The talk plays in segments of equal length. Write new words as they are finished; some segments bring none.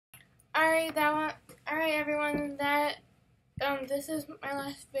Alright everyone, this is my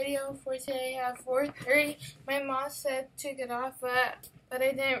last video for today at 4:30. My mom said to get off, but I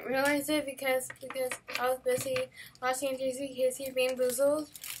didn't realize it because I was busy watching Juicy Casey Bean Boozled,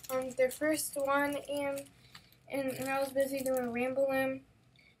 their first one, and I was busy doing Ramblin'.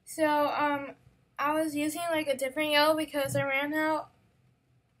 So I was using like a different yellow because I ran out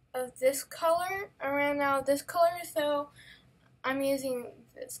of this color. So I'm using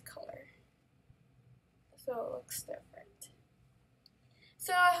this color. So it looks different.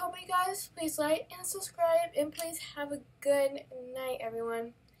 So I hope you guys please like and subscribe, and please have a good night,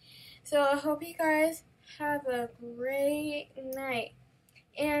 everyone. So I hope you guys have a great night.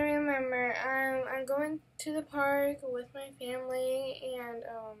 And remember, I'm going to the park with my family, and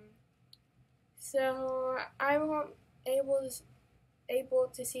so I won't able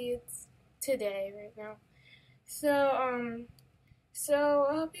to see it today right now. So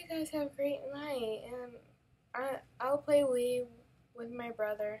I hope you guys have a great night, and I'll play Wii with my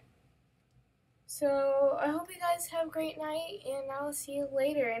brother. So I hope you guys have a great night, and I'll see you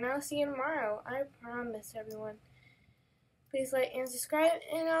later, and I'll see you tomorrow. I promise, everyone. Please like and subscribe,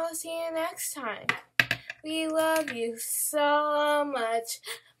 and I'll see you next time. We love you so much.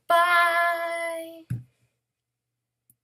 Bye!